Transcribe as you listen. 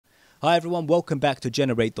Hi everyone, welcome back to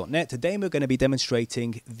Generate.net. Today we're going to be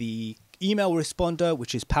demonstrating the email responder,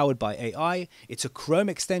 which is powered by AI. It's a Chrome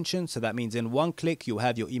extension, so that means in one click you'll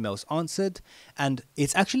have your emails answered. And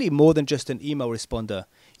it's actually more than just an email responder.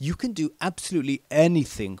 You can do absolutely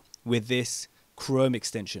anything with this Chrome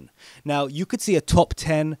extension. Now, you could see a top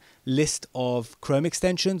 10 list of Chrome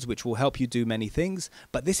extensions, which will help you do many things,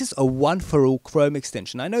 but this is a one-for-all Chrome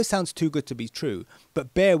extension. I know it sounds too good to be true,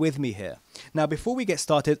 but bear with me here. Now, before we get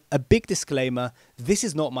started, a big disclaimer, this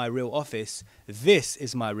is not my real office. This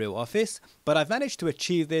is my real office, but I've managed to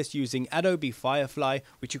achieve this using Adobe Firefly,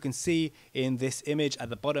 which you can see in this image at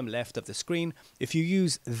the bottom left of the screen. If you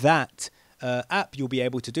use that app, you'll be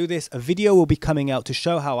able to do this. A video will be coming out to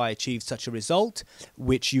show how I achieved such a result,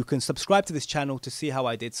 which you can subscribe to this channel to see how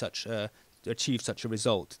I did achieve such a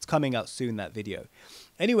result. It's coming out soon, that video.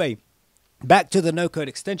 Anyway, back to the no-code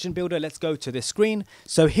extension builder. Let's go to this screen.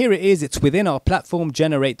 So here it is. It's within our platform,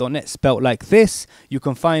 Generate.net, spelt like this. You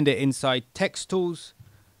can find it inside Text Tools.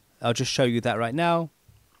 I'll just show you that right now.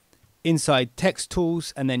 Inside Text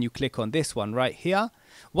Tools, and then you click on this one right here.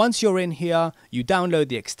 Once you're in here, you download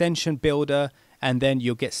the extension builder, and then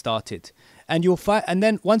you'll get started. And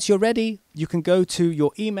then once you're ready, you can go to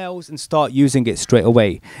your emails and start using it straight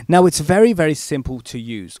away. Now, it's very, very simple to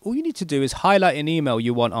use. All you need to do is highlight an email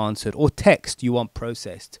you want answered or text you want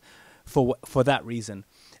processed for that reason.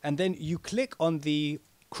 And then you click on the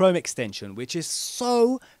Chrome extension, which is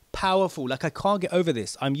so powerful. Like, I can't get over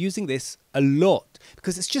this. I'm using this a lot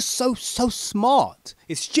because it's just so smart.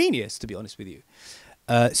 It's genius, to be honest with you.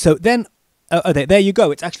 So then, there you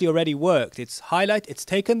go. It's actually already worked. It's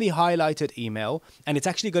taken the highlighted email and it's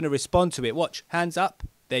actually going to respond to it. Watch, hands up.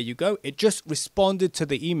 There you go. It just responded to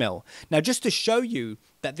the email. Now, just to show you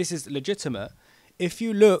that this is legitimate, if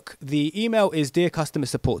you look, the email is Dear Customer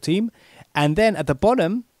Support Team. And then at the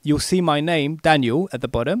bottom, you'll see my name, Daniel, at the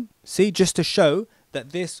bottom. See, just to show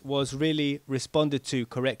that this was really responded to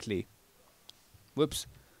correctly. Whoops.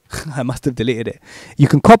 I must have deleted it. You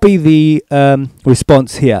can copy the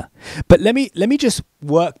response here. But let me just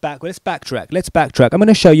work back. Let's backtrack. I'm going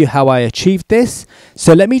to show you how I achieved this.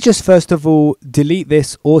 So let me just first of all delete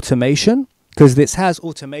this automation, because this has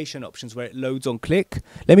automation options where it loads on click.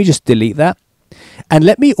 Let me just delete that. And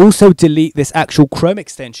let me also delete this actual Chrome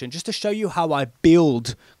extension just to show you how I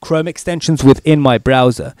build Chrome extensions within my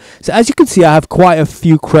browser. So as you can see, I have quite a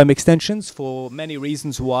few Chrome extensions for many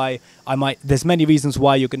reasons why there's many reasons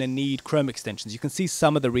why you're going to need Chrome extensions. You can see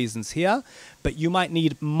some of the reasons here, but you might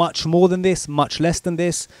need much more than this, much less than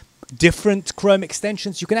this. Different Chrome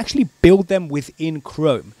extensions, you can actually build them within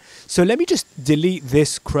Chrome. So let me just delete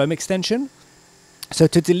this Chrome extension. So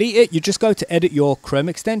to delete it, you just go to edit your Chrome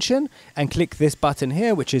extension and click this button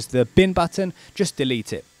here, which is the bin button. Just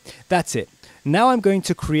delete it. That's it. Now I'm going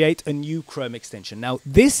to create a new Chrome extension. Now,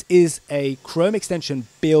 this is a Chrome extension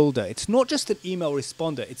builder. It's not just an email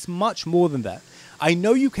responder. It's much more than that. I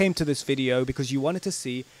know you came to this video because you wanted to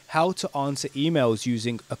see how to answer emails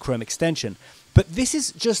using a Chrome extension. But this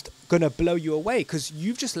is just going to blow you away because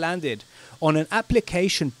you've just landed on an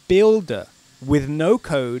application builder with no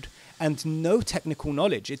code and no technical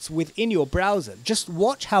knowledge. It's within your browser. Just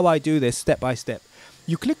watch how I do this step by step.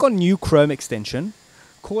 You click on new Chrome extension,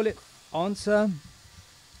 call it answer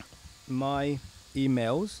my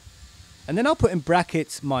emails, and then I'll put in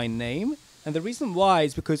brackets my name. And the reason why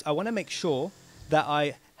is because I want to make sure that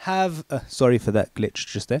I have, sorry for that glitch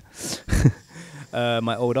just there,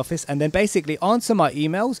 my old office. And then basically answer my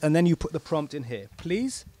emails, and then you put the prompt in here.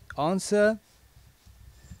 Please answer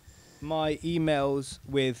my emails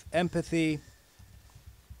with empathy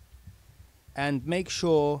and make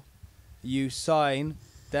sure you sign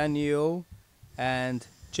Daniel and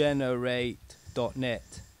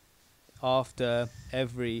Generate.net after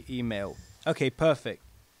every email. Okay, perfect.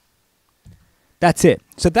 That's it.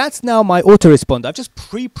 So that's now my autoresponder. I've just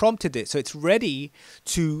pre-prompted it, so it's ready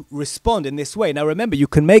to respond in this way. Now remember, you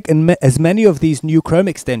can make as many of these new Chrome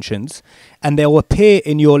extensions, and they'll appear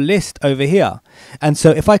in your list over here. And so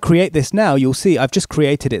if I create this now, you'll see I've just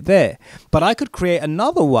created it there. But I could create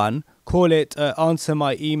another one, call it answer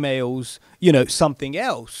my emails, something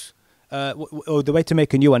else. Or the way to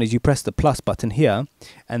make a new one is you press the plus button here,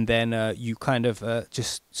 and then you kind of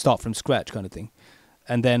just start from scratch kind of thing.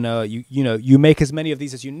 And then you make as many of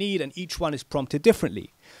these as you need, and each one is prompted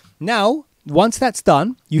differently. Now, once that's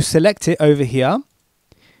done, you select it over here,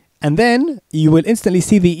 and then you will instantly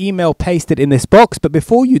see the email pasted in this box. But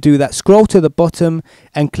before you do that, scroll to the bottom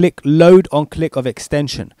and click load on click of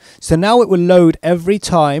extension. So now it will load every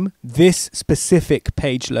time this specific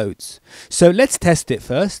page loads. So let's test it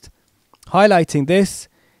first. Highlighting this,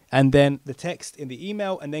 and then the text in the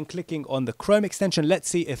email, and then clicking on the Chrome extension. Let's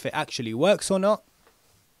see if it actually works or not.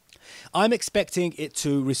 I'm expecting it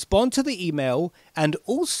to respond to the email and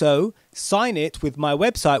also sign it with my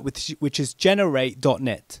website, which is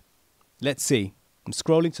generate.net. Let's see. I'm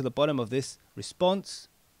scrolling to the bottom of this response.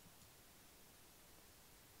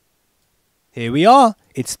 Here we are.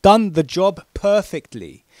 It's done the job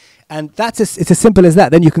perfectly. And it's as simple as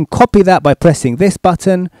that. Then you can copy that by pressing this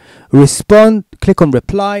button, respond, click on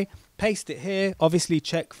reply, paste it here, obviously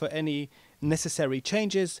check for any necessary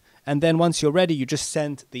changes, and then once you're ready, you just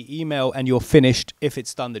send the email and you're finished if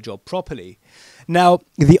it's done the job properly. Now,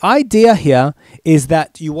 the idea here is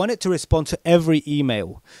that you want it to respond to every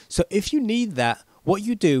email. So if you need that, what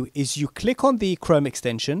you do is you click on the Chrome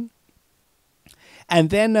extension, and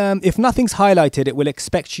then if nothing's highlighted, it will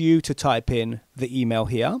expect you to type in the email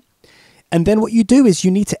here. And then what you do is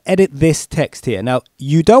you need to edit this text here. Now,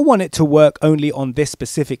 you don't want it to work only on this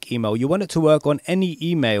specific email. You want it to work on any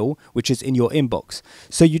email which is in your inbox.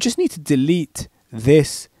 So you just need to delete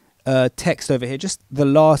this text over here, just the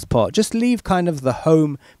last part. Just leave kind of the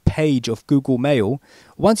home page of Google Mail.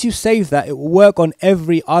 Once you save that, it will work on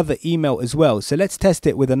every other email as well. So let's test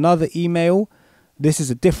it with another email. This is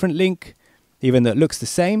a different link, even though it looks the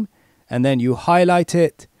same. And then you highlight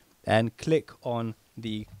it and click on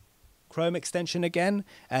the Chrome extension again,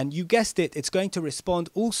 and you guessed it, it's going to respond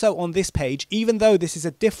also on this page, even though this is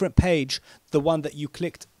a different page, the one that you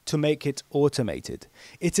clicked to make it automated.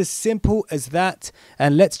 It's as simple as that.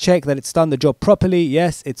 And let's check that it's done the job properly.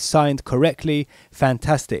 Yes, it's signed correctly.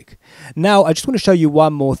 Fantastic. Now, I just want to show you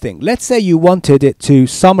one more thing. Let's say you wanted it to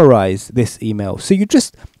summarize this email. So you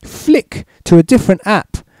just flick to a different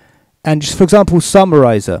app and just, for example,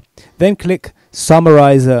 Summarizer. Then click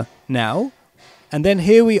Summarizer now. And then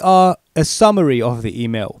here we are, a summary of the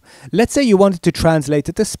email. Let's say you wanted to translate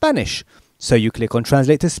it to Spanish. So you click on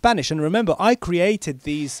Translate to Spanish. And remember, I created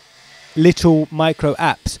these little micro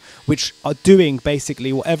apps which are doing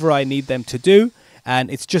basically whatever I need them to do.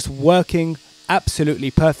 And it's just working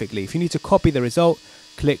absolutely perfectly. If you need to copy the result,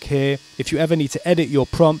 click here. If you ever need to edit your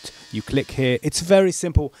prompt, you click here. It's very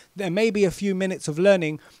simple. There may be a few minutes of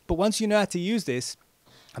learning, but once you know how to use this,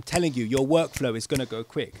 I'm telling you, your workflow is going to go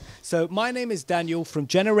quick. So my name is Daniel from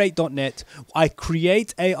generate.net. I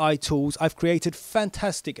create AI tools. I've created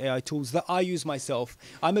fantastic AI tools that I use myself.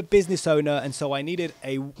 I'm a business owner, and so I needed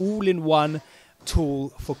a all-in-one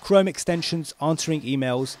tool for Chrome extensions, answering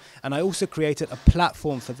emails. And I also created a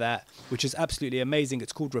platform for that, which is absolutely amazing.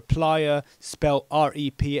 It's called Replyer, spelled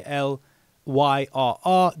REPLYRR.com,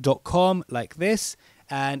 like this.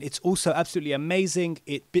 And it's also absolutely amazing.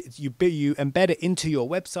 You embed it into your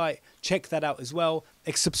website. Check that out as well.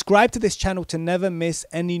 Subscribe to this channel to never miss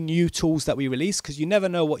any new tools that we release, because you never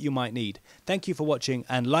know what you might need. Thank you for watching,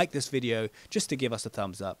 and like this video just to give us a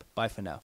thumbs up. Bye for now.